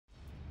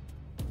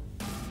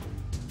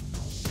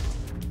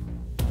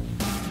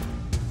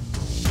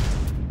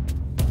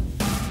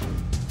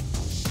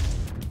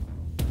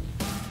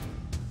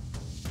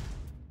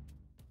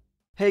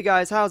Hey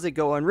guys, how's it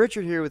going?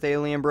 Richard here with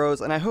Alien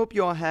Bros, and I hope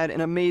you all had an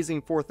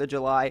amazing 4th of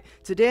July.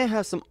 Today I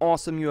have some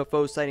awesome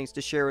UFO sightings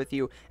to share with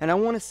you, and I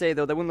want to say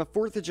though that when the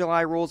 4th of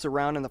July rolls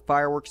around and the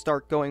fireworks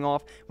start going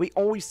off, we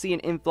always see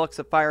an influx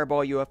of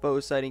fireball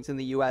UFO sightings in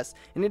the US,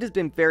 and it has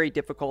been very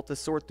difficult to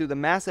sort through the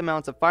mass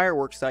amounts of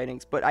fireworks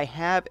sightings, but I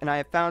have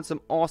found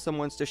some awesome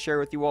ones to share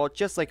with you all,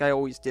 just like I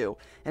always do.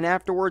 And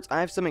afterwards, I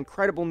have some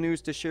incredible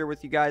news to share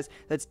with you guys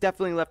that's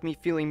definitely left me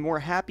feeling more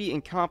happy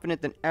and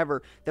confident than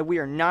ever that we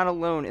are not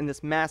alone in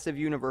this massive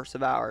universe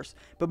of ours.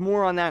 But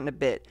more on that in a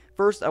bit.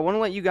 First, I want to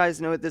let you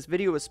guys know that this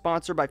video is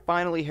sponsored by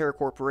Finally Hair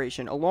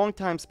Corporation, a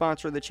longtime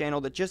sponsor of the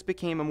channel that just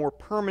became a more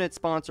permanent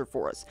sponsor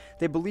for us.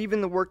 They believe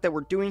in the work that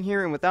we're doing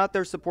here, and without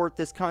their support,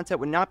 this content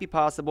would not be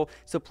possible,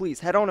 so please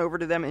head on over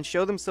to them and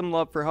show them some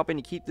love for helping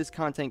to keep this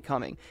content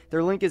coming.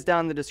 Their link is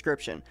down in the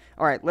description.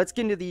 Alright, let's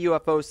get into the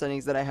UFO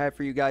sightings that I have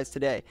for you guys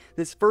today.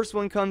 This first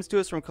one comes to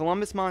us from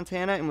Columbus,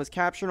 Montana, and was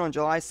captured on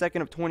July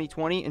 2nd of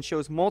 2020 and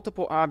shows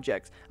multiple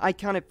objects. I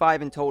counted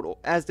 5 in total,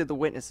 as did the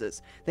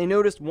witnesses. They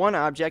noticed one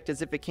object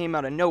as if it came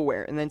out of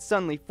nowhere, and then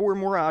suddenly 4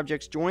 more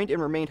objects joined and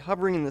remained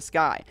hovering in the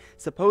sky.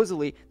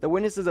 Supposedly, the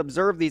witnesses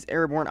observed these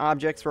airborne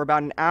objects for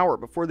about an hour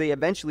before they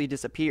eventually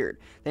disappeared.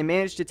 They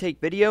managed to take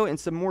video and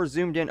some more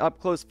zoomed in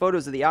up-close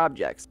photos of the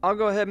objects. I'll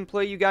go ahead and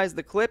play you guys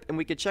the clip, and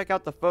we can check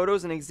out the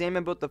photos and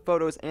examine both the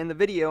photos and the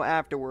video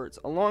afterwards,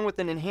 along with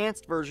an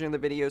enhanced version of the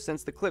video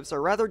since the clips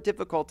are rather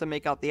difficult to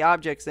make out the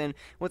objects in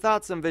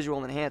without some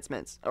visual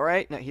enhancements.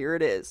 Alright, now here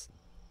it is.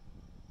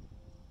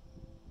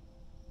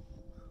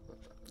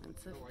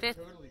 It's the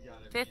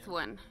fifth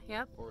one.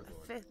 Yep.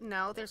 Fifth.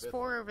 No, there's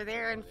 4 over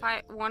there and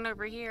 1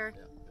 over here.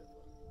 Yeah.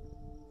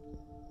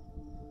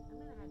 I'm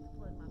gonna have to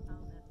plug my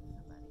phone up to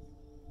somebody.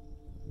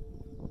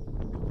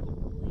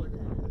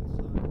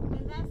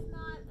 And that's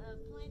not a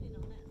planet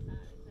on that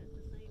side. Is that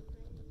the same thing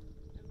over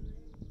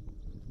there?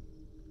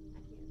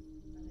 I can't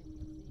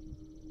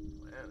see.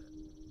 Planet?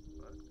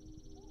 What?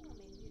 I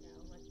mean, you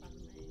know, like by the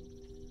moon.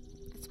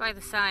 It's by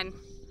the sun.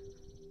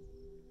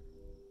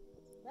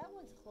 That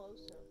one's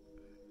closer.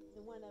 The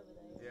one over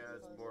there. Yeah,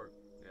 it's more.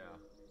 Yeah.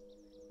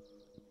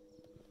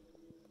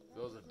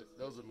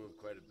 Those have moved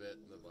quite a bit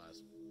in the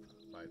last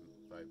five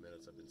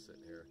minutes I've been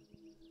sitting here.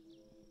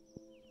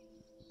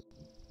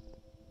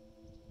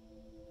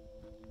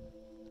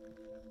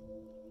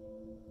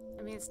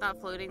 I mean, it's not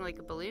floating like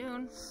a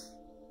balloon. It's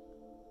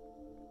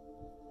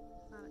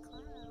not a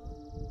cloud.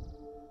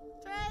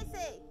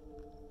 Tracy!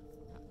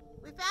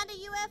 We found a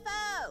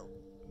UFO!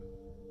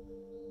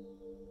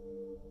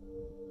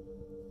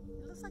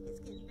 It looks like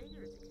it's getting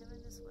bigger. Is it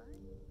coming this way?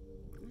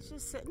 It's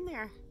just sitting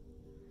there.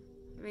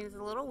 I mean, it's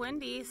a little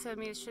windy, so I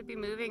mean, it should be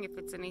moving if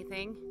it's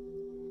anything.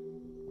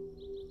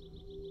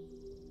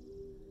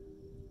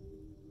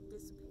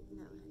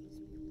 No,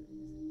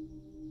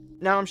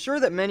 Now, I'm sure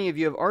that many of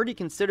you have already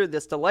considered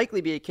this to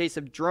likely be a case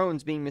of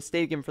drones being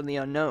mistaken for the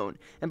unknown,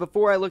 and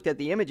before I looked at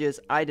the images,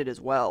 I did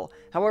as well.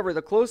 However,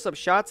 the close-up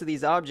shots of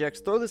these objects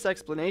throw this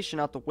explanation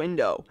out the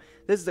window.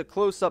 This is a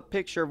close-up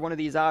picture of one of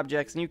these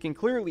objects, and you can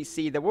clearly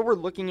see that what we're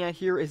looking at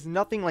here is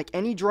nothing like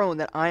any drone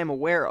that I am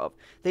aware of.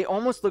 They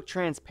almost look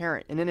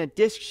transparent, and in a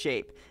disc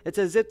shape. It's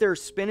as if they're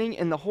spinning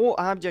and the whole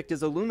object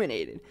is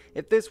illuminated.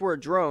 If this were a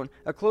drone,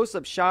 a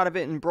close-up shot of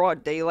it in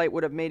broad daylight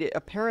would have made it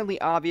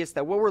apparently obvious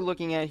that what we're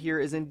looking at here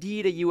is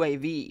indeed a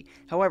UAV.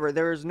 However,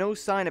 there is no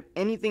sign of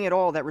anything at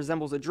all that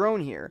resembles a drone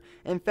here.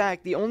 In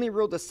fact, the only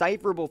real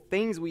decipherable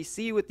things we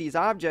see with these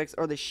objects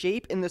are the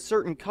shape and the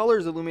certain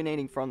colors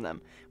illuminating from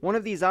them. One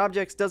of these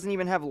objects doesn't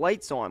even have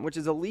lights on, which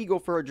is illegal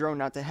for a drone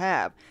not to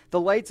have. The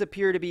lights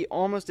appear to be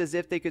almost as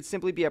if they could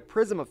simply be a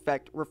prism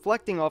effect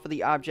reflecting off of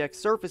the object's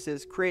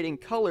surfaces, creating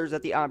colors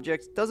that the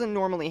object doesn't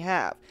normally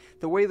have.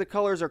 The way the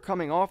colors are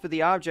coming off of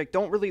the object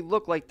don't really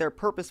look like they're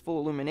purposeful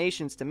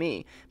illuminations to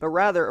me, but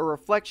rather a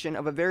reflection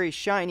of a very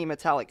shiny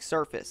metallic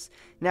surface.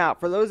 Now,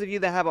 for those of you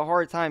that have a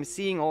hard time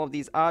seeing all of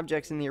these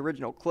objects in the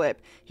original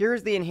clip,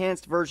 here's the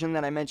enhanced version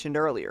that I mentioned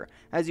earlier.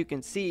 As you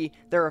can see,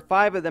 there are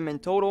 5 of them in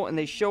total, and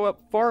they show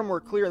up far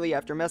more clearly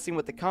after messing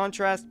with the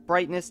contrast,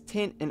 brightness,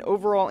 tint, and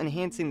overall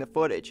enhancing the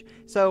footage.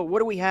 So, what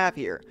do we have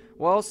here?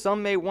 Well,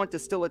 some may want to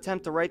still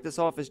attempt to write this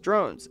off as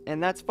drones,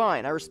 and that's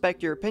fine. I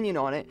respect your opinion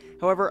on it.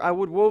 However, I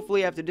would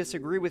woefully have to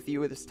disagree with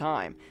you at this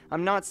time.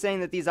 I'm not saying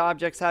that these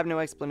objects have no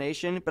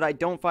explanation, but I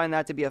don't find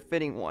that to be a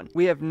fitting one.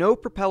 We have no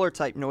propeller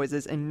type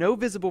noises and no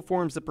visible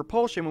forms of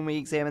propulsion when we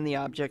examine the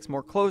objects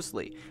more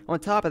closely. On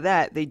top of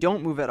that, they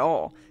don't move at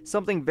all.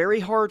 Something very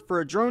hard for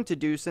a drone to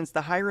do, since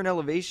the higher in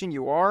elevation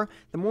you are,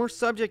 the more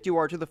subject you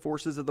are to the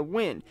forces of the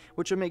wind,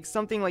 which would make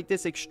something like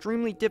this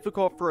extremely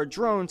difficult for a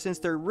drone, since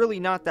they're really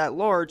not that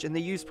large and they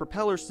use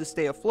propellers to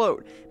stay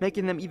afloat,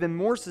 making them even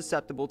more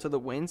susceptible to the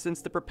wind,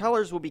 since the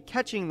propellers will be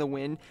catching the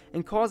wind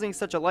and causing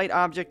such a light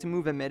object to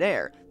move in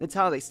midair. That's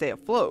how they stay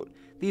afloat.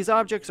 These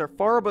objects are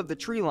far above the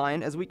tree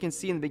line. As we can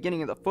see in the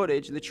beginning of the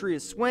footage, the tree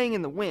is swaying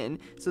in the wind,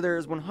 so there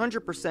is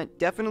 100%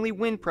 definitely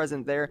wind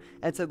present there,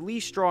 and it's at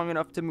least strong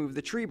enough to move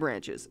the tree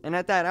branches, and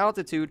at that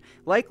altitude,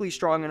 likely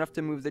strong enough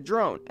to move the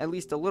drone, at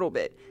least a little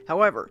bit.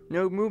 However,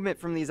 no movement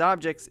from these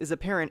objects is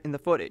apparent in the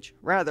footage.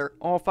 Rather,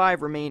 all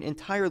 5 remain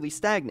entirely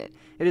stagnant.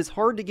 It is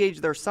hard to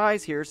gauge their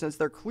size here since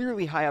they're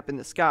clearly high up in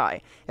the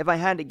sky. If I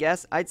had to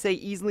guess, I'd say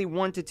easily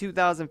 1,000 to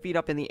 2,000 feet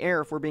up in the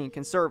air if we're being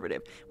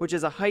conservative, which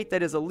is a height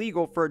that is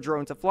illegal for a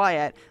drone to fly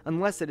at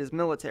unless it is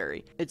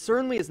military. It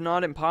certainly is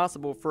not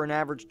impossible for an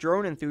average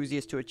drone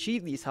enthusiast to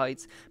achieve these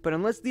heights, but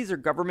unless these are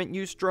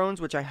government-use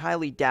drones, which I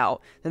highly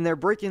doubt, then they're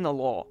breaking the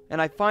law,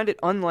 and I find it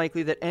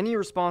unlikely that any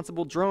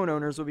responsible drone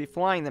owners would be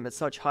flying them at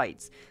such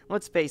heights.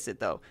 Let's face it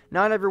though,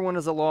 not everyone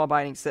is a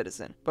law-abiding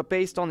citizen, but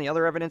based on the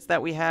other evidence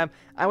that we have,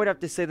 I would have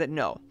to say that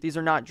no, these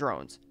are not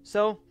drones.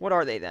 So, what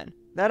are they then?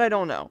 That I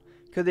don't know.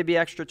 Could they be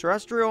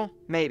extraterrestrial?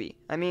 Maybe.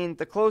 I mean,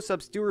 the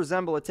close-ups do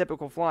resemble a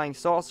typical flying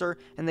saucer,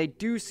 and they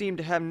do seem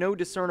to have no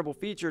discernible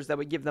features that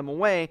would give them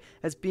away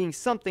as being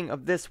something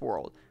of this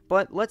world.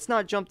 But let's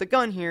not jump the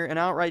gun here and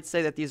outright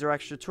say that these are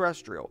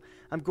extraterrestrial.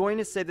 I'm going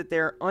to say that they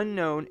are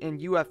unknown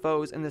and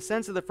UFOs in the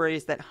sense of the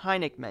phrase that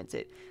Hynek meant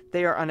it.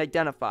 They are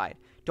unidentified.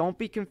 Don't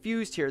be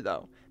confused here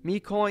though. Me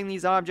calling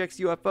these objects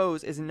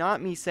UFOs is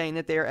not me saying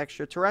that they are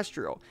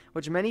extraterrestrial,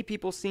 which many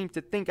people seem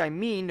to think I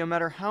mean no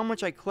matter how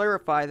much I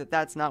clarify that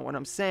that's not what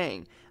I'm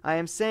saying. I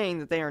am saying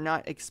that they are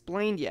not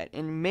explained yet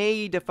and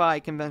may defy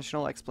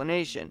conventional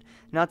explanation.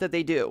 Not that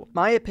they do.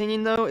 My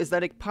opinion though is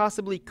that it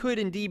possibly could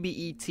indeed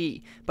be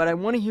ET, but I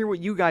want to hear what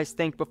you guys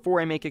think before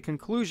I make a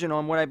conclusion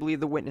on what I believe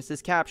the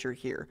witnesses captured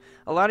here.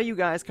 A lot of you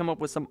guys come up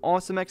with some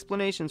awesome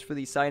explanations for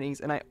these sightings,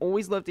 and I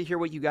always love to hear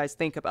what you guys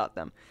think about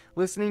them.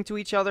 Listening to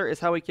each other is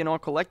how we can all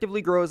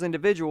collectively grow as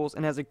individuals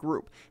and as a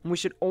group, and we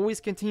should always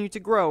continue to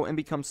grow and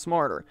become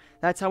smarter.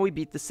 That's how we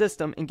beat the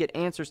system and get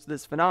answers to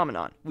this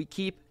phenomenon. We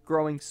keep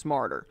growing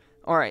smarter.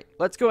 Alright,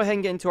 let's go ahead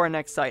and get into our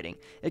next sighting.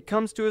 It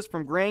comes to us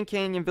from Grand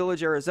Canyon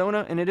Village,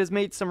 Arizona, and it has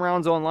made some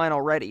rounds online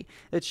already.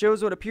 It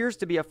shows what appears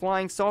to be a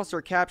flying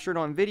saucer captured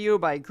on video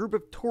by a group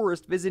of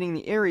tourists visiting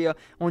the area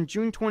on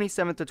June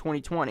 27th of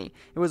 2020.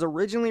 It was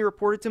originally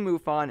reported to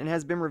MUFON and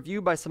has been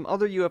reviewed by some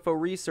other UFO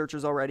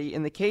researchers already,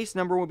 and the case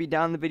number will be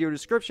down in the video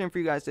description for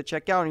you guys to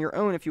check out on your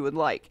own if you would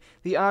like.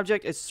 The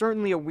object is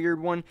certainly a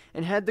weird one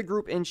and had the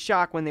group in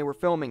shock when they were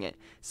filming it.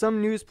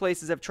 Some news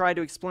places have tried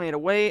to explain it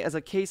away as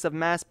a case of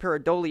mass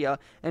pareidolia,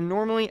 and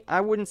normally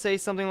I wouldn't say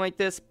something like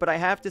this, but I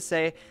have to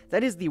say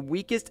that is the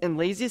weakest and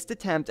laziest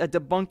attempt at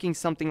debunking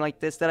something like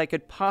this that I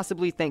could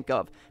possibly think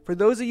of. For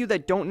those of you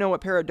that don't know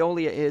what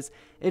pareidolia is,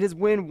 it is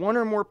when one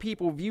or more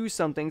people view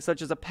something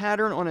such as a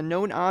pattern on a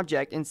known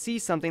object and see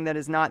something that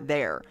is not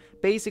there.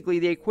 Basically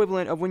the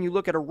equivalent of when you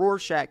look at a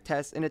Rorschach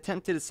test and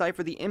attempt to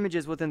decipher the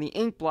images within the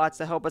ink blots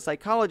to help a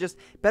psychologist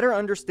better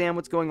understand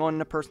what's going on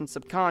in a person's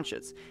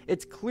subconscious.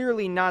 It's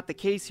clearly not the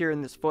case here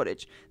in this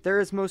footage. There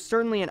is most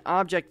certainly an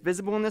object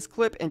visible in this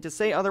clip, and to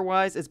say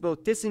otherwise is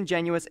both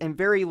disingenuous and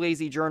very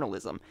lazy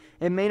journalism.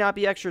 It may not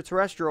be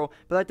extraterrestrial,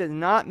 but that does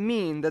not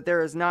mean that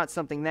there is not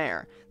something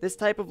there. This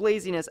type of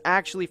laziness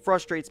actually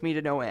frustrates me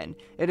to no end.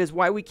 It is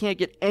why we can't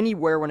get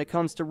anywhere when it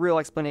comes to real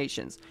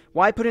explanations.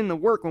 Why put in the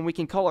work when we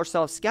can call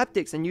ourselves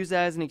skeptics and use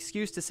that as an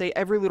excuse to say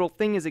every little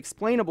thing is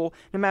explainable,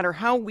 no matter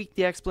how weak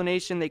the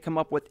explanation they come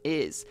up with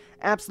is?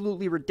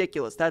 Absolutely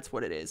ridiculous, that's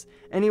what it is.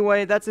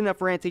 Anyway, that's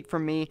enough ranting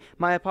from me.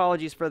 My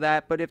apologies for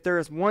that, but if there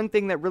is one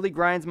thing that really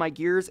grinds my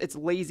gears, it's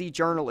lazy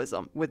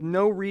journalism, with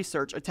no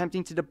research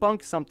attempting to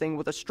debunk something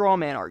with a straw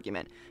man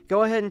argument.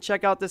 Go ahead and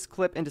check out this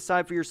clip and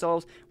decide for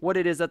yourselves what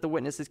it is that the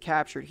witnesses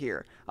captured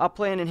here. I'll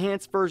play an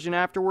enhanced version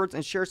afterwards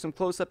and share some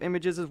close-up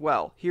images as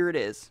well. Here it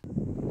is.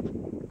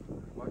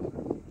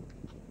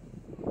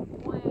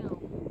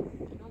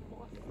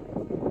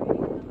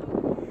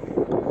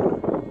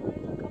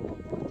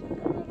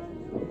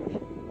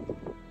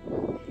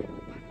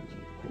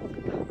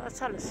 That's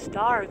not a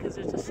star because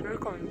there's a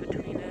circle in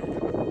between it.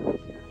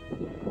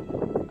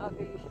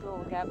 Okay, you see the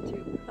little gap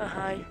too.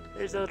 Uh-huh,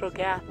 there's a little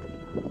gap. Is it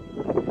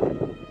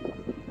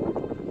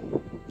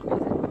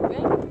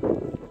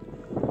moving?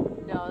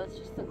 No, that's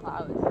just the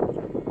clouds.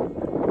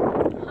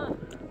 Huh.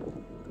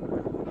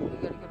 You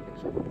got a good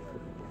picture?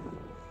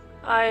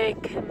 I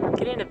can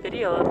get in a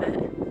video of it.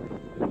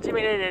 I'm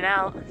zooming in and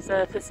out, so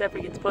if this ever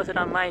gets posted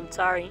online,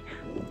 sorry.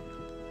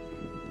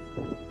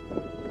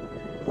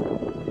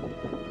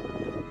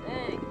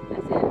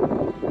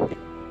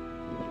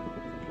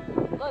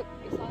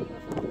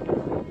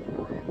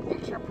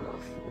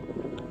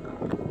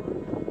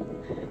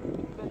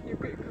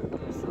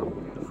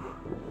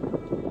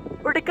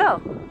 Where'd it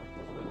go?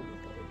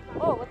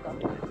 Oh, what the?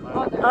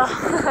 Oh, there it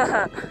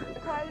is. The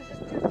cloud is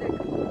just too thick.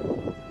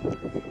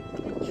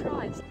 It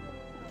tried.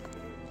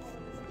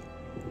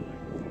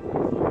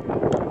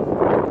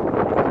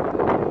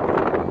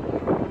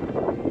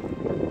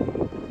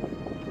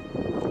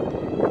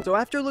 So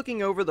after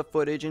looking over the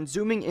footage and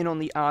zooming in on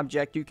the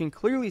object, you can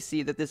clearly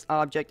see that this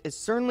object is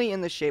certainly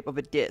in the shape of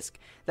a disc.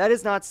 That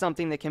is not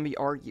something that can be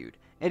argued.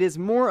 It is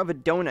more of a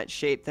donut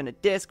shape than a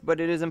disc,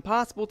 but it is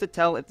impossible to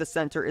tell if the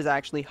center is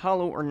actually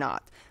hollow or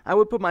not. I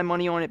would put my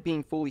money on it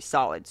being fully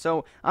solid,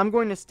 so I'm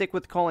going to stick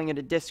with calling it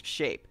a disc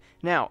shape.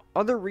 Now,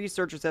 other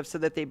researchers have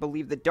said that they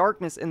believe the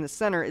darkness in the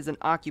center is an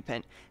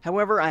occupant.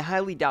 However, I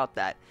highly doubt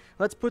that.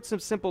 Let's put some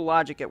simple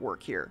logic at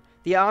work here.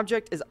 The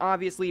object is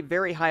obviously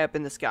very high up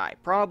in the sky,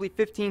 probably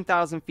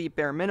 15,000 feet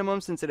bare minimum,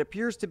 since it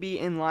appears to be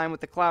in line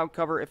with the cloud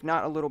cover, if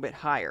not a little bit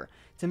higher.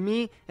 To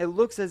me, it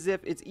looks as if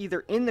it's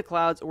either in the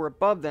clouds or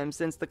above them,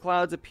 since the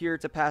clouds appear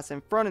to pass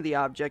in front of the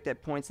object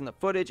at points in the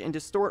footage and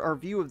distort our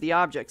view of the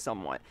object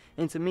somewhat.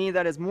 And to me,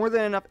 that is more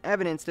than enough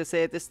evidence to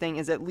say that this thing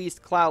is at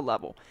least cloud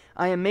level.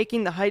 I am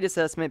making the height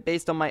assessment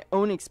based on my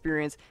own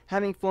experience,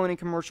 having flown in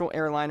commercial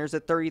airliners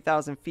at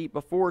 30,000 feet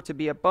before to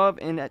be above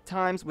and at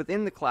times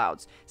within the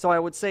clouds, so I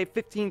would say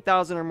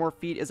 15,000 or more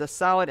feet is a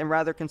solid and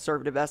rather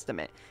conservative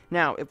estimate.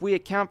 Now, if we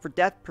account for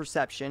depth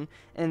perception,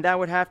 and that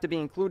would have to be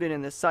included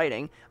in this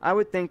sighting, I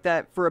would think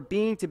that for a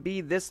being to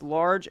be this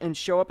large and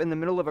show up in the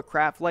middle of a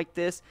craft like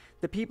this,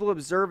 the people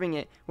observing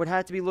it would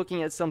have to be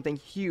looking at something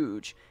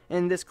huge,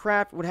 and this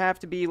craft would have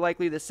to be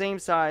likely the same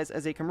size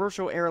as a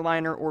commercial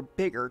airliner or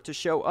bigger to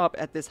show up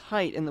at this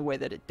height in the way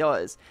that it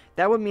does.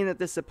 That would mean that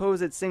this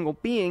supposed single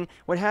being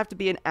would have to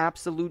be an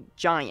absolute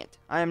giant.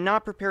 I am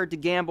not prepared to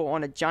gamble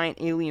on a giant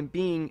alien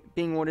being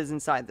what is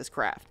inside this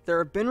craft. There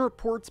have been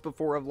reports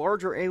before of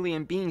larger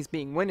alien beings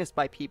being witnessed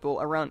by people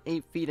around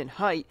 8 feet in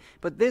height,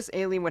 but this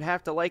alien would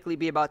have to likely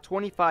be about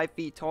 25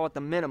 feet tall at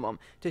the minimum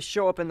to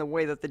show up in the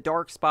way that the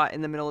dark spot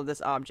in the middle of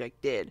this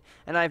object did,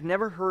 and I've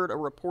never heard a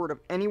report of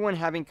anyone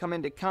having come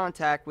into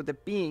contact with a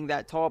being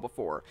that tall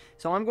before,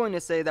 so I'm going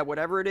to say that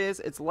whatever it is,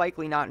 it's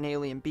likely not an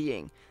alien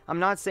being. I'm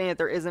not saying that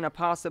there isn't a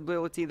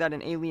possibility that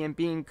an alien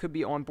being could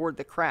be on board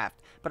the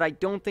craft, but I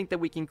don't think that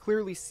we can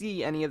clearly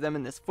see any of them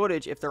in this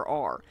footage if there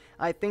are.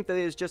 I think that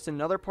it is just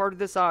another part of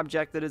this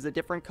object that is a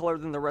different color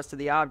than the rest of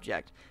the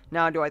object.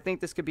 Now, do I think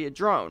this could be a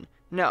drone?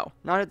 No,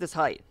 not at this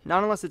height,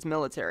 not unless it's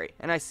military,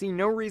 and I see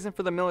no reason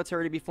for the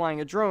military to be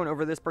flying a drone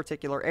over this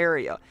particular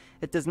area.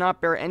 It does not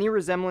bear any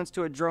resemblance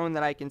to a drone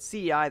that I can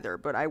see either,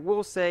 but I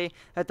will say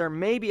that there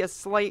may be a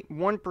slight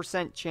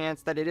 1%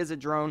 chance that it is a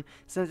drone,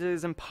 since it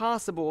is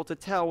impossible to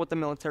tell what the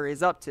military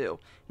is up to.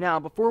 Now,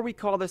 before we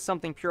call this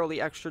something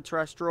purely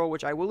extraterrestrial,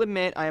 which I will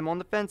admit I am on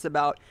the fence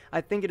about,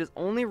 I think it is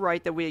only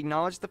right that we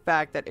acknowledge the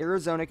fact that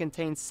Arizona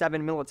contains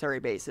 7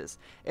 military bases.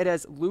 It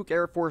has Luke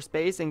Air Force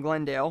Base in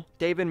Glendale,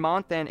 David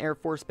Monthan Air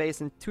Force Base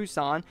in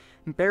Tucson,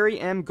 Barry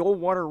M.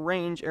 Goldwater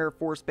Range Air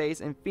Force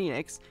Base in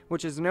Phoenix,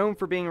 which is known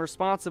for being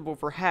responsible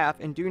for half,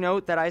 and do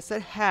note that I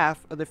said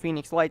half of the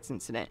Phoenix Lights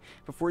incident.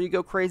 Before you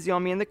go crazy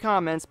on me in the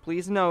comments,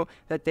 please note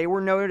that they were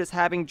noted as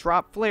having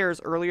dropped flares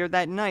earlier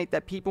that night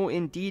that people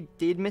indeed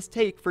did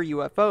mistake for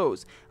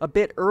UFOs, a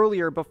bit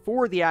earlier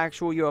before the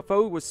actual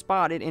UFO was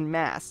spotted in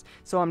mass.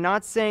 So I'm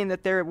not saying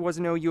that there was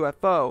no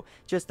UFO,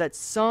 just that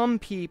some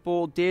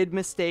people did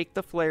mistake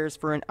the flares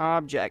for an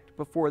object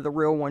before the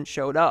real one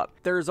showed up.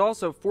 There is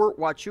also Fort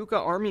Huachuca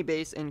Army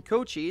Base in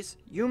Cochise,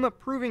 Yuma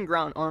Proving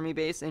Ground Army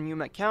Base in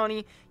Yuma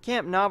County,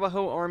 Camp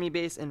Navajo Army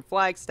Base in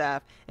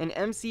Flagstaff, and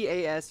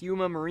MCAS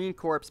Yuma Marine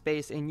Corps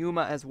Base in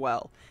Yuma as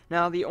well.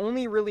 Now, the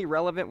only really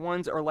relevant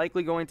ones are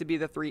likely going to be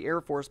the 3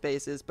 Air Force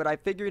bases, but I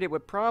figured it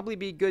would probably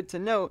be good to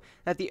note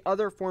that the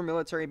other 4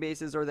 military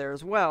bases are there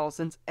as well,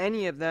 since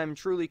any of them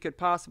truly could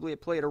possibly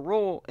have played a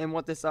role in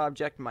what this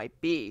object might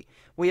be.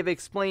 We have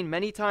explained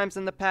many times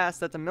in the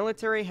past that the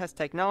military has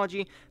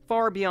technology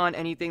far beyond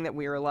anything that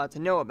we are allowed to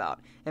know about,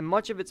 and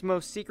much of its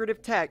most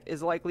secretive tech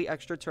is likely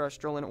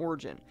extraterrestrial in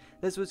origin.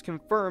 This was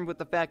confirmed with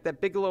the fact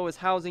that Bigelow is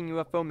housing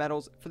UFO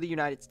medals for the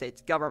United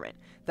States government.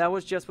 That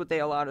was just what they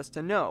allowed us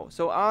to know,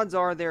 so odds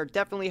are they're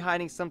definitely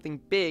hiding something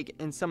big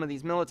in some of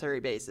these military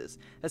bases,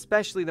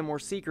 especially the more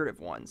secretive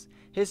ones.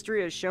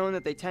 History has shown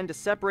that they tend to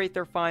separate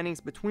their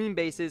findings between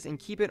bases and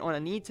keep it on a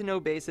need-to-know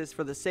basis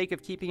for the sake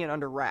of keeping it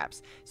under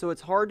wraps, so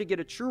it's hard to get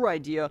a true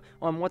idea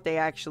on what they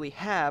actually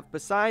have,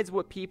 besides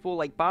what people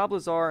like Bob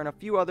Lazar and a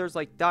few others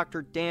like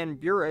Dr. Dan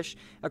Burish,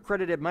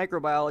 accredited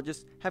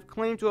microbiologist, have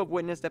claimed to have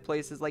witnessed at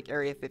places like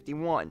Area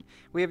 51.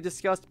 We have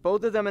discussed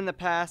both of them in the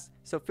past,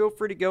 so feel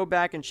free to go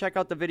back and check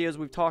out the videos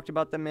we've talked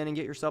about them in and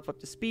get yourself up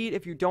to speed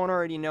if you don't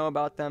already know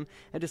about them,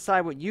 and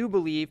decide what you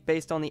believe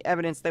based on the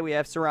evidence that we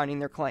have surrounding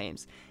their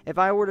claims. If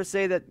I were to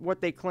say that what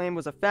they claim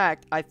was a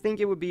fact, I think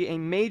it would be a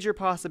major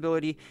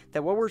possibility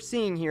that what we're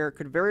seeing here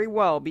could very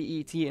well be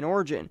ET in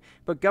origin,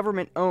 but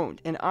government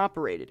owned and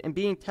operated and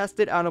being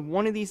tested out of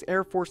one of these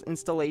Air Force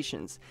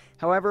installations.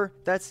 However,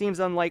 that seems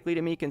unlikely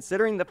to me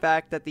considering the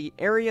fact that the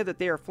area that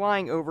they are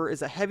flying over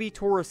is a heavy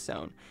tourist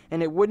zone,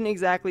 and it wouldn't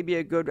exactly be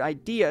a good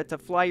idea to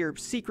fly your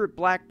secret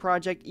Black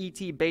Project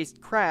ET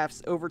based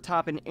crafts over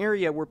top an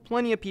area where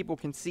plenty of people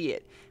can see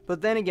it.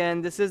 But then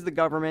again, this is the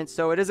government,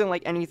 so it isn't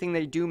like anything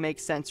they do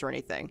makes sense or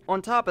anything.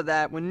 On top of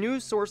that, when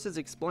news sources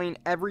explain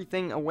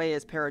everything away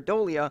as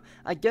pareidolia,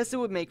 I guess it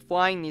would make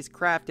flying these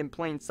craft in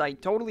plain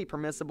sight totally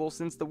permissible,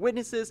 since the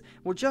witnesses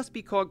will just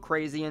be called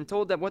crazy and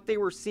told that what they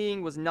were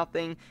seeing was nothing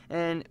nothing,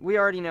 and we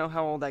already know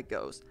how all that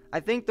goes. I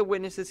think the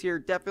witnesses here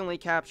definitely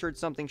captured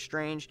something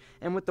strange,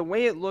 and with the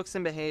way it looks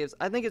and behaves,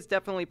 I think it's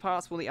definitely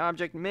possible the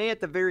object may at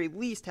the very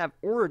least have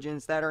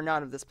origins that are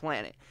not of this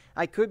planet.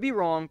 I could be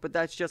wrong, but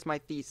that's just my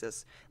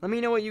thesis. Let me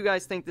know what you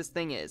guys think this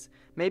thing is.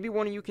 Maybe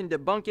one of you can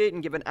debunk it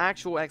and give an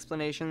actual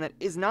explanation that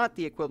is not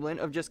the equivalent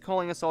of just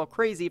calling us all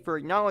crazy for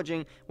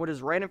acknowledging what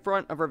is right in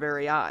front of our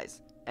very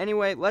eyes.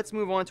 Anyway, let's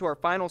move on to our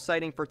final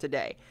sighting for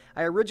today.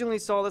 I originally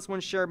saw this one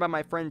shared by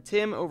my friend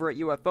Tim over at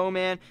UFO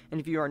Man, and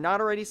if you are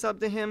not already subbed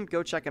to him,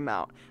 go check him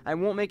out. I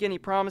won't make any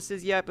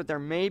promises yet, but there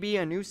may be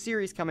a new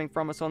series coming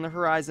from us on the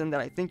horizon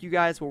that I think you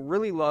guys will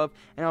really love,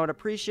 and I would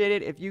appreciate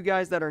it if you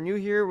guys that are new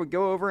here would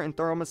go over and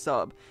throw him a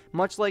sub.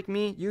 Much like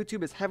me,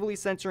 YouTube is heavily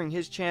censoring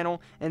his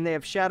channel, and they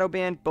have shadow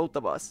banned both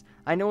of us.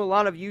 I know a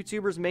lot of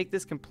YouTubers make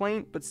this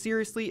complaint, but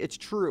seriously, it's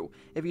true.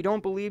 If you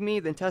don't believe me,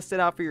 then test it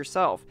out for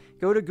yourself.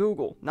 Go to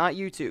Google, not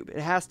YouTube.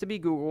 It has to be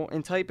Google,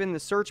 and type in the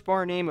search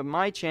bar name of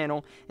my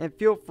channel, and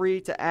feel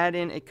free to add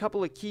in a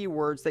couple of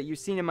keywords that you've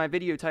seen in my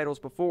video titles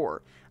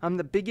before. I'm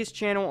the biggest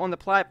channel on the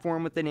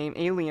platform with the name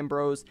Alien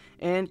Bros,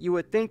 and you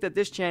would think that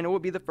this channel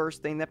would be the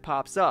first thing that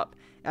pops up.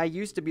 I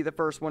used to be the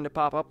first one to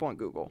pop up on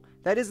Google.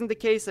 That isn't the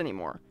case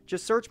anymore.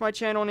 Just search my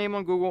channel name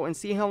on Google and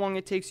see how long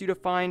it takes you to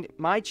find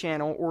my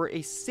channel or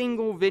a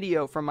single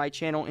video from my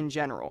channel in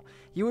general.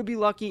 You would be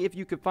lucky if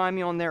you could find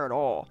me on there at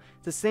all.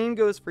 The same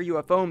goes for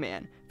UFO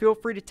Man. Feel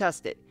free to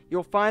test it.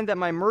 You'll find that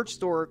my merch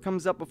store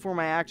comes up before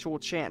my actual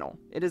channel.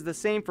 It is the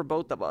same for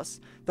both of us.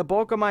 The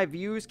bulk of my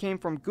views came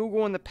from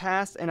Google in the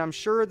past, and I'm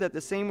sure that the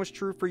same was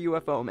true for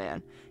UFO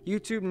Man.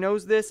 YouTube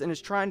knows this and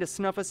is trying to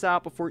snuff us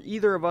out before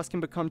either of us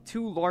can become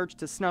too large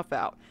to snuff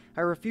out.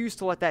 I refuse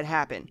to let that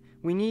happen.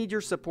 We need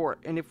your support,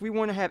 and if we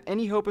want to have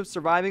any hope of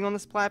surviving on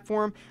this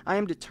platform, I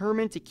am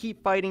determined to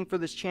keep fighting for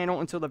this channel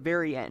until the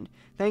very end.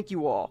 Thank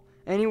you all.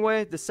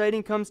 Anyway, the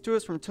sighting comes to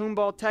us from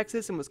Tomball,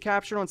 Texas, and was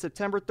captured on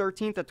September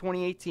 13th of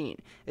 2018.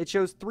 It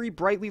shows 3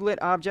 brightly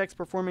lit objects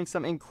performing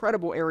some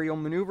incredible aerial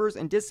maneuvers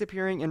and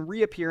disappearing and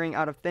reappearing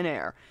out of thin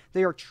air.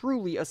 They are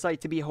truly a sight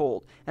to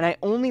behold, and I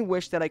only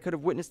wish that I could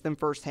have witnessed them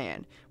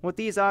firsthand. What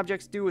these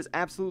objects do is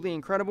absolutely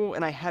incredible,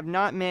 and I have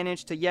not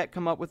managed to yet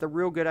come up with a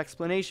real good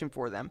explanation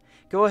for them.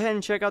 Go ahead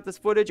and check out this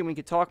footage, and we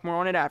can talk more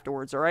on it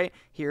afterwards, alright?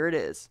 Here it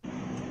is.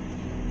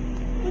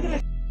 Look at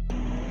that.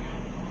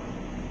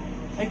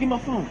 Hey, get my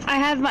phone. I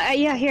have my,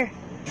 yeah, here.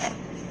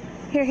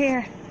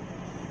 Here.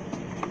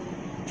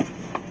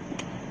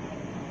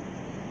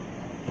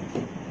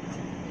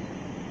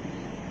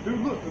 Dude,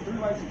 look, the 3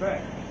 lights are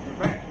back. They're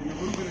back. You're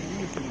moving in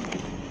unison.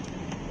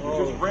 It's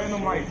just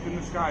random lights in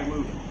the sky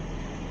moving.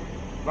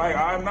 Like,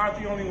 I'm not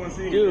the only one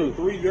seeing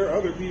it. There are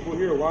other people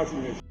here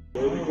watching this.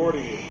 They're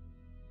recording it.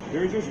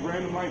 There's just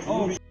random lights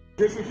moving,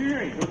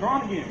 disappearing. They're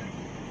gone again.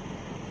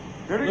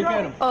 There they go. Look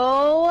at them.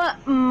 Oh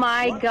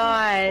my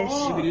gosh.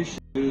 Look at this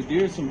shit, dude.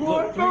 There's some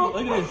look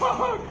at this.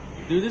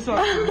 Dude, this is some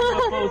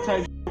UFO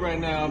type shit right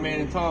now, man,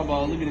 in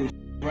Tomball. Look at this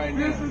shit right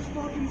now. This is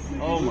fucking sick.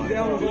 Oh my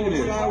god, look at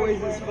this.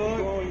 Sideways as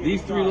fuck.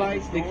 These 3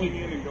 lights, they keep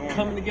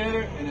coming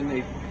together and then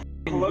they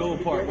go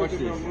apart. Watch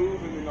this.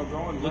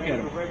 Look at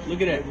them.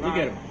 Look at that. Look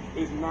at them.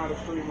 It's not a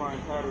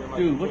streamlined pattern like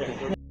Dude, what that. the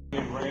hell?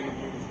 They're in random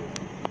unison.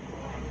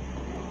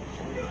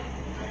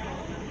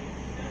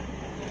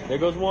 There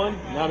goes one.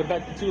 Now they're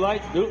back to 2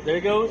 lights. Dude, there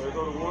it goes. There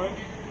go the one.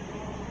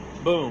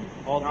 Boom.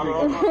 All 3.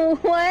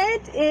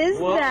 What is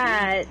What?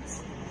 that?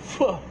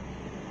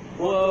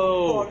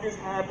 Whoa. What the fuck is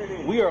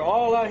happening? We are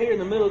all out here in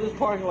the middle of this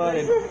parking lot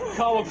in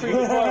Cobble Creek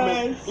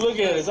Apartments. Look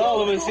at us,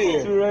 all of us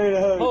here.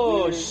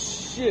 Oh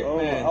shit,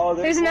 man.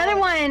 There's another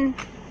one.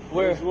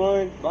 Where?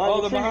 One.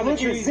 Oh, they're behind the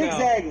trees now.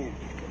 Zigzagging.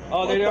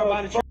 Oh, they're there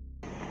behind the trees.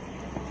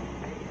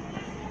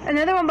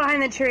 Another one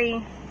behind the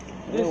tree.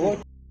 This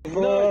is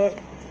nuts.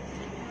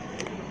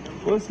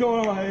 What's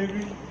going on,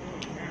 Avery?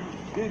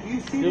 Dude, you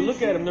see Dude,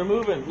 look at them. They're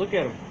moving. Look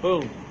at them.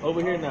 Boom. Over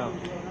here now.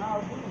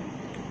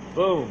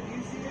 Boom.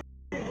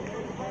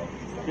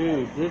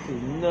 Dude, this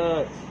is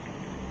nuts.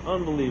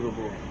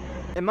 Unbelievable.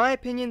 In my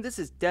opinion, this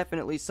is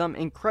definitely some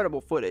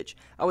incredible footage.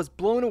 I was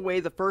blown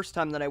away the first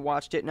time that I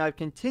watched it, and I've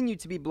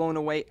continued to be blown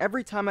away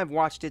every time I've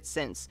watched it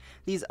since.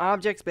 These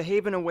objects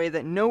behave in a way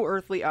that no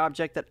earthly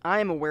object that I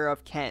am aware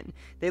of can.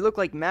 They look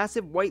like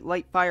massive white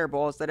light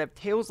fireballs that have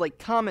tails like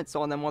comets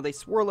on them while they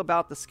swirl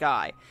about the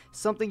sky,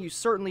 something you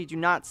certainly do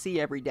not see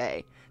every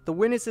day. The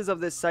witnesses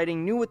of this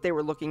sighting knew what they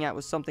were looking at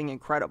was something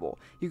incredible.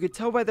 You could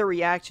tell by their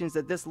reactions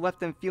that this left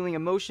them feeling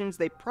emotions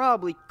they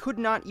probably could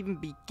not even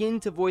begin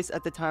to voice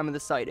at the time of the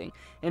sighting.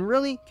 And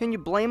really, can you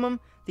blame them?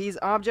 These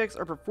objects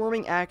are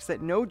performing acts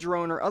that no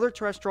drone or other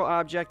terrestrial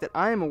object that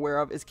I am aware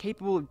of is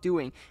capable of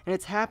doing, and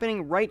it's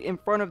happening right in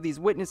front of these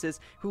witnesses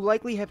who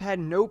likely have had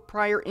no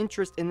prior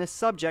interest in this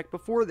subject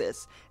before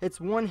this. It's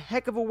one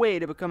heck of a way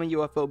to become a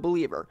UFO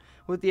believer.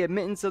 With the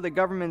admittance of the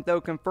government though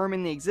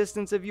confirming the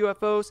existence of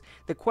UFOs,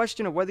 the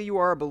question of whether you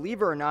are a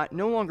believer or not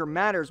no longer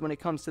matters when it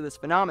comes to this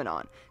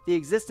phenomenon. The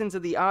existence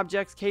of the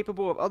objects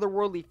capable of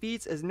otherworldly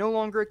feats is no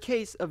longer a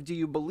case of do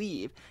you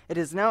believe. It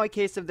is now a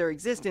case of their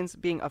existence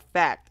being a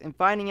fact and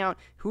finding out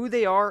who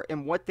they are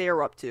and what they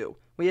are up to.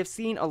 we have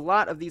seen a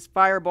lot of these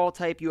fireball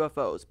type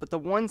UFOs, but the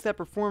ones that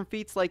perform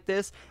feats like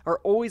this are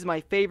always my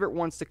favorite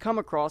ones to come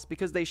across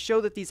because they show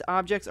that these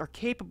objects are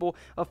capable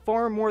of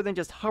far more than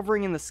just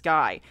hovering in the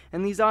sky,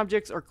 and these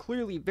objects are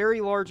clearly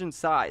very large in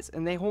size,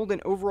 and they hold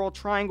an overall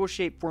triangle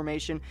shaped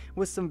formation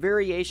with some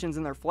variations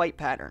in their flight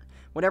pattern.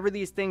 Whatever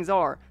these things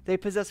are, they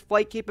possess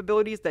flight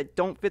capabilities that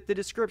don't fit the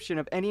description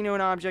of any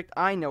known object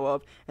I know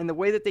of, and the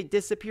way that they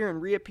disappear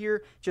and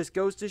reappear just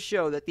goes to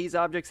show that these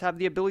objects have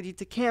the ability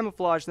to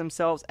camouflage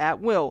themselves at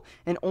will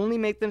and only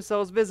make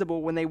themselves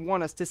visible when they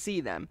want us to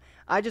see them.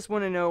 I just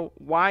want to know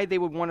why they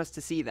would want us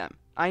to see them.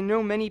 I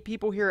know many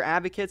people here are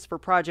advocates for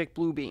Project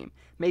Bluebeam.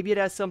 Maybe it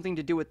has something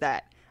to do with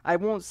that. I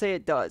won't say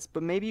it does,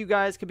 but maybe you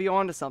guys could be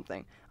onto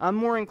something. I'm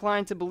more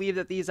inclined to believe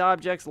that these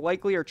objects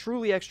likely are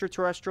truly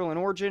extraterrestrial in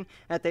origin,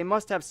 and that they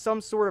must have some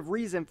sort of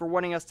reason for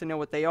wanting us to know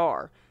what they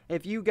are.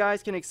 If you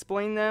guys can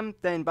explain them,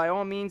 then by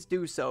all means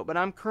do so, but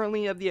I'm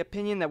currently of the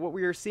opinion that what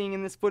we are seeing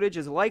in this footage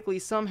is likely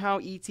somehow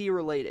ET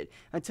related,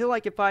 until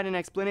I can find an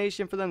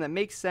explanation for them that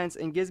makes sense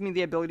and gives me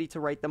the ability to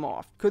write them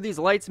off. Could these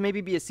lights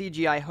maybe be a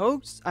CGI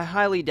hoax? I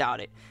highly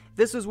doubt it.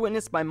 This was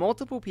witnessed by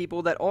multiple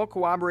people that all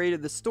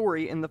corroborated the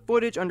story, and the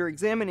footage under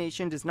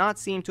examination does not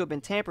seem to have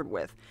been tampered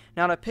with.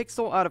 Not a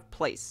pixel out of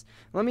place.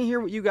 Let me hear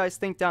what you guys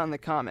think down in the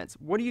comments.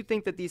 What do you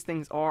think that these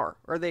things are?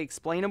 Are they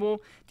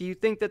explainable? Do you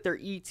think that they're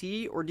ET,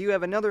 or do you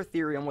have another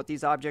theory on what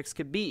these objects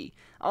could be?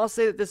 I'll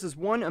say that this is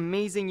one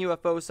amazing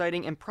UFO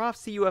sighting, and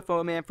props to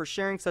UFO Man for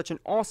sharing such an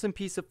awesome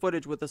piece of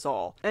footage with us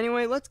all.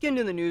 Anyway, let's get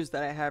into the news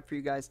that I have for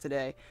you guys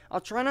today.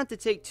 I'll try not to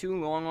take too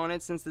long on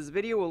it, since this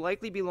video will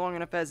likely be long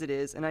enough as it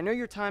is, and I know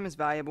your time is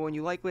valuable and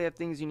you likely have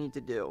things you need to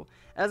do.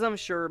 As I'm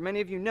sure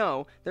many of you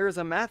know, there is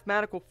a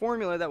mathematical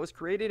formula that was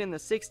created in the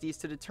 60s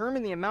to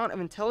determine the amount of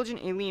intelligent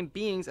alien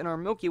beings in our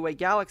Milky Way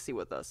galaxy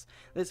with us.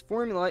 This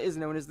formula is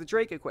known as the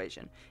Drake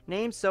equation,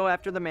 named so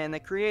after the man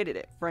that created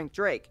it, Frank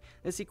Drake.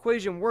 This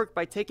equation worked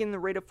by taking the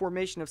rate of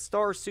formation of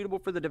stars suitable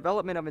for the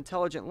development of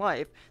intelligent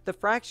life, the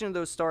fraction of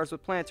those stars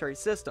with planetary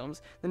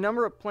systems, the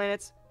number of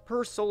planets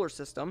per solar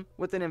system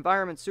with an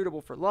environment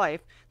suitable for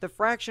life, the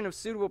fraction of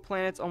suitable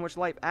planets on which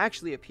life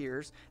actually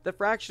appears, the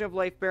fraction of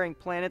life-bearing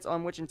planets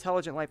on which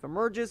intelligent life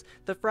emerges,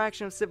 the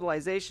fraction of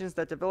civilizations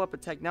that develop a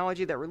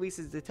technology that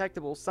releases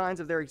detectable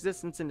signs of their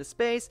existence into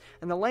space,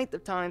 and the length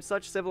of time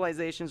such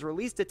civilizations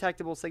release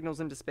detectable signals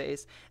into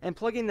space, and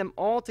plugging them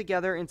all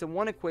together into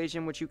one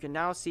equation which you can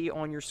now see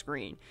on your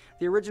screen.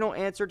 The original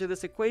answer to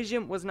this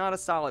equation was not a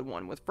solid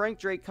one, with Frank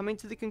Drake coming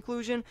to the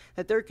conclusion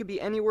that there could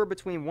be anywhere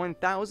between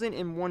 1,000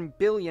 and 1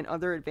 billion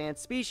other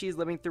advanced species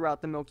living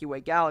throughout the Milky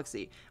Way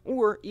galaxy,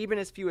 or even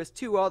as few as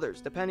 2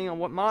 others, depending on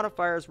what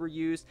modifiers were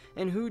used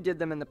and who did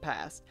them in the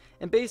past,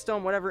 and based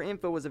on whatever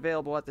info was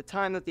available at the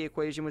time that the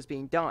equation was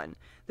being done.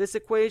 This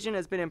equation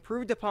has been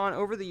improved upon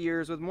over the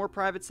years, with more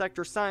private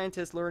sector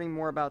scientists learning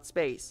more about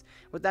space.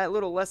 With that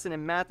little lesson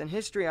in math and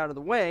history out of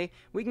the way,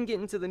 we can get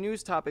into the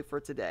news topic for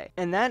today,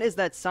 and that is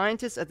that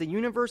scientists at the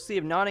University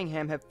of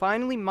Nottingham have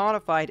finally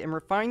modified and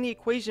refined the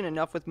equation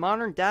enough with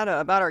modern data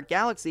about our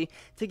galaxy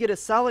to get a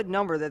solid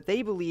number that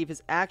they believe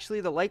is actually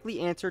the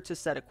likely answer to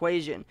said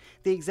equation.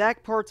 The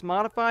exact parts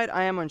modified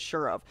I am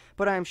unsure of,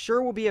 but I am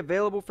sure will be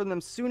available for them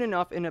soon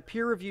enough in a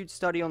peer-reviewed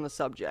study on the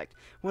subject.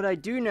 What I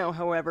do know,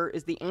 however,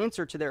 is the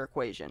answer to their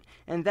equation,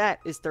 and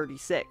that is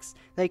 36.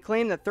 They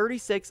claim that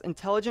 36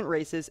 intelligent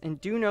races, and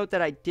do note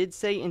that I did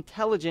say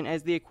intelligent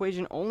as the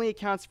equation only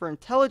accounts for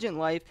intelligent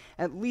life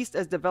at least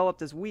as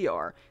developed as we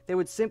are. They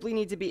would simply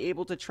need to be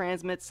able to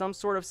transmit some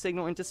sort of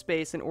signal into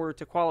space in order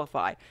to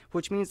qualify,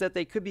 which means that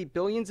they could be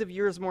billions of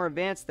years more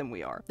advanced than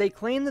we are. They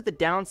claim that the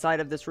downside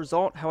of this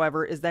result,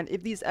 however, is that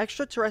if these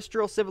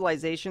extraterrestrial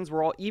civilizations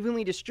were all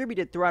evenly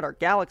distributed throughout our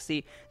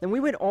galaxy, then we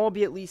would all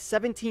be at least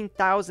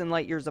 17,000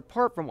 light years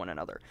apart from one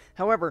another.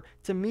 However,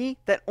 to me,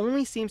 that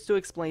only seems to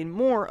explain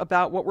more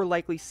about what we're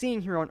likely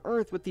seeing here on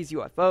Earth with these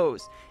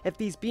UFOs. If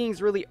these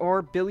beings really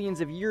are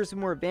billions of years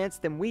more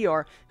advanced than we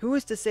are, who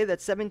is to say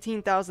that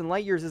 17,000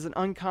 light years is an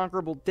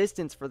unconquerable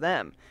distance for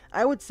them?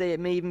 I would say it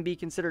may even be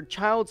considered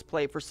child's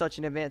play for such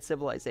an advanced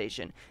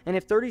civilization, and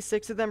if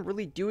 36 of them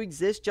really do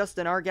exist just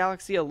in our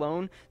galaxy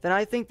alone, then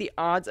I think the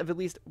odds of at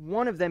least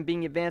one of them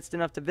being advanced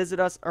enough to visit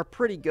us are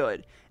pretty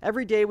good.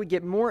 Every day we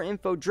get more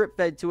info drip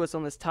fed to us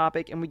on this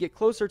topic, and we get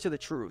closer to the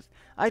truth.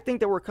 I think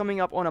that we're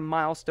coming up on a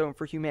milestone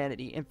for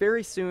humanity, and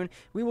very soon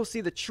we will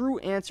see the true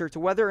answer to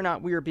whether or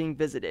not we are being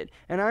visited,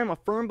 and I am a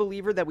firm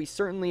believer that we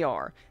certainly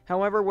are.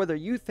 However, whether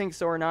you think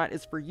so or not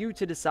is for you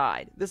to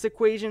decide. This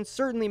equation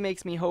certainly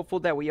makes me hopeful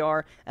that we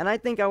are, and I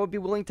think I would be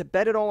willing to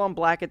bet it all on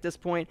black at this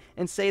point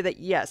and say that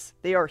yes,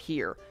 they are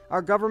here.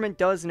 Our government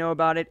does know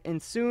about it,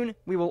 and soon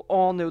we will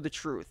all know the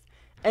truth.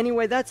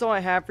 Anyway, that's all I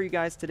have for you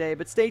guys today,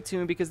 but stay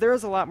tuned because there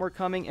is a lot more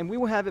coming and we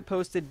will have it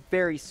posted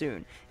very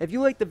soon. If you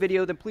liked the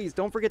video, then please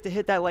don't forget to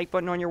hit that like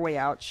button on your way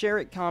out, share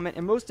it, comment,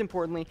 and most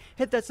importantly,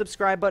 hit that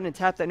subscribe button and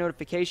tap that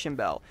notification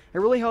bell. It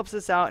really helps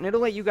us out and it'll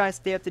let you guys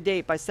stay up to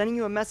date by sending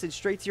you a message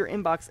straight to your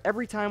inbox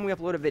every time we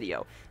upload a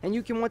video. And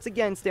you can once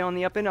again stay on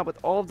the up and up with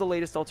all of the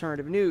latest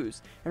alternative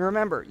news. And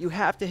remember, you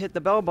have to hit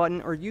the bell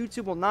button or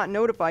YouTube will not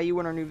notify you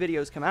when our new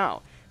videos come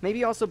out.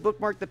 Maybe also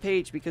bookmark the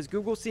page because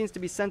Google seems to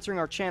be censoring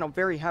our channel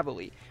very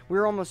heavily. We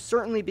are almost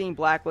certainly being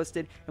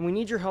blacklisted, and we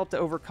need your help to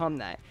overcome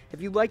that.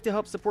 If you'd like to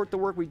help support the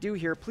work we do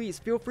here, please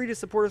feel free to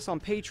support us on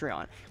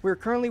Patreon. We are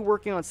currently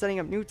working on setting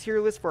up new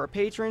tier lists for our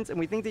patrons, and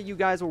we think that you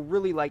guys will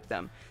really like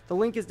them. The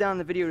link is down in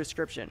the video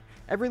description.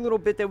 Every little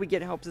bit that we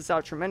get helps us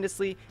out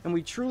tremendously, and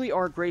we truly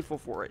are grateful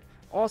for it.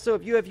 Also,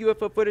 if you have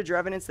UFO footage or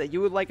evidence that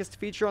you would like us to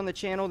feature on the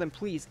channel, then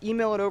please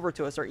email it over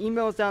to us. Our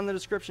email is down in the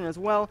description as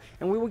well,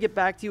 and we will get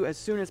back to you as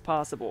soon as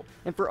possible.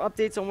 And for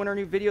updates on when our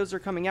new videos are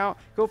coming out,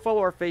 go follow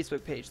our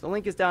Facebook page. The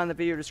link is down in the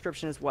video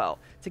description as well.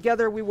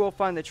 Together, we will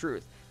find the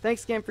truth.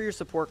 Thanks again for your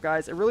support,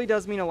 guys. It really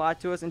does mean a lot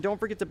to us, and don't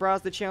forget to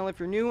browse the channel if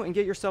you're new and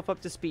get yourself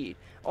up to speed.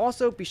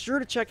 Also, be sure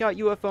to check out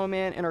UFO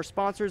Man and our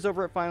sponsors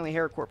over at Finally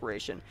Hair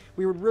Corporation.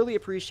 We would really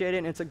appreciate it,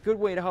 and it's a good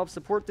way to help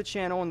support the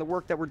channel and the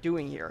work that we're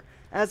doing here.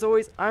 As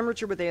always, I'm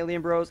Richard with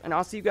Alien Bros, and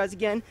I'll see you guys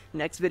again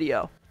next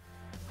video.